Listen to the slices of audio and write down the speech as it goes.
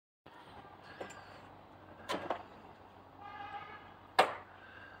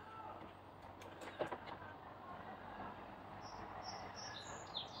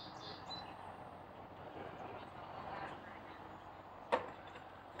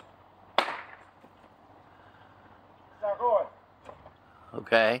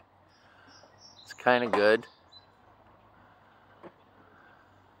Okay. It's kind of good.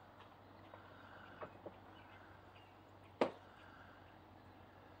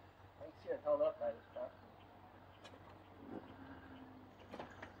 Held up by this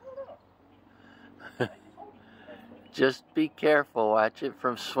stuff. Just be careful. Watch it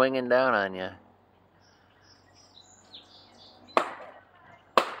from swinging down on you.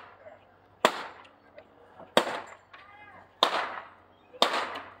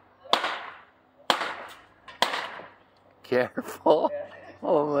 Careful.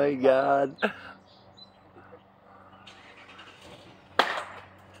 Oh my God.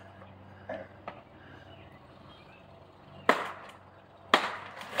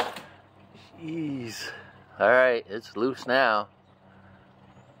 Jeez. Alright, it's loose now.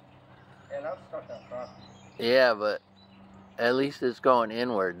 Yeah, that's stuck across. Yeah, but at least it's going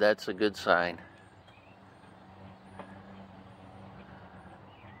inward. That's a good sign.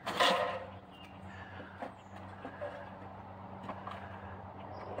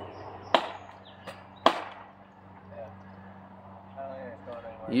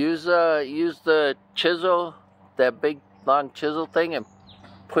 Use the chisel, that big long chisel thing, and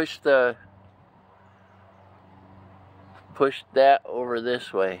push that over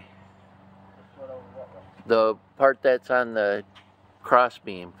this way. The part that's on the cross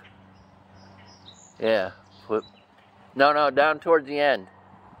beam. Yeah. No, down towards the end.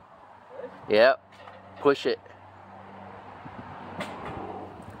 Yep. Push it.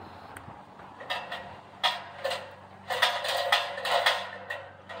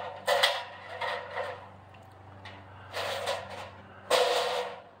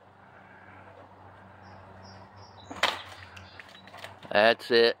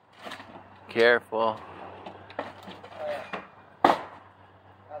 That's it. Careful.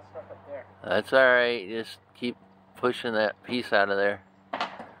 That's alright. Just keep pushing that piece out of there.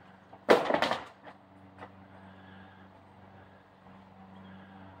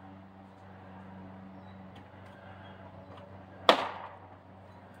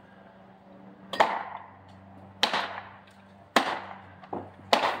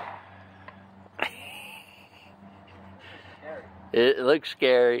 It looks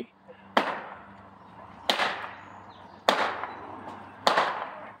scary.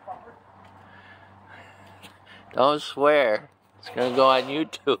 Don't swear. It's going to go on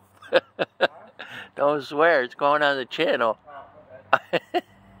YouTube. Don't swear. It's going on the channel.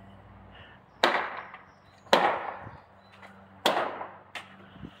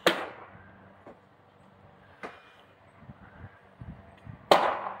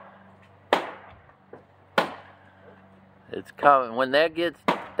 It's coming. When that gets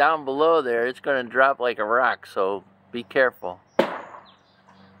down below there, it's going to drop like a rock, so be careful.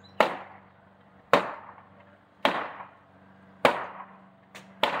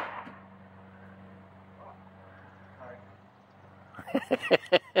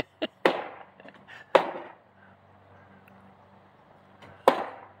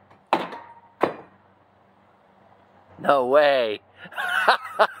 No way.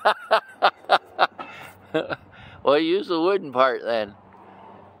 Well, use the wooden part then.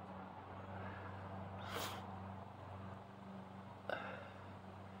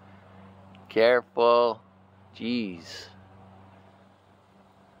 Careful. Jeez.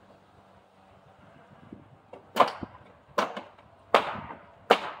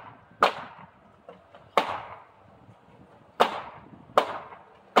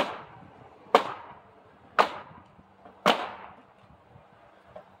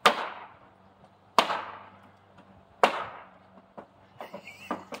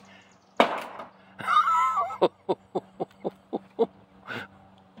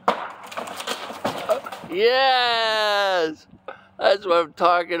 Yes! That's what I'm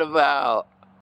talking about.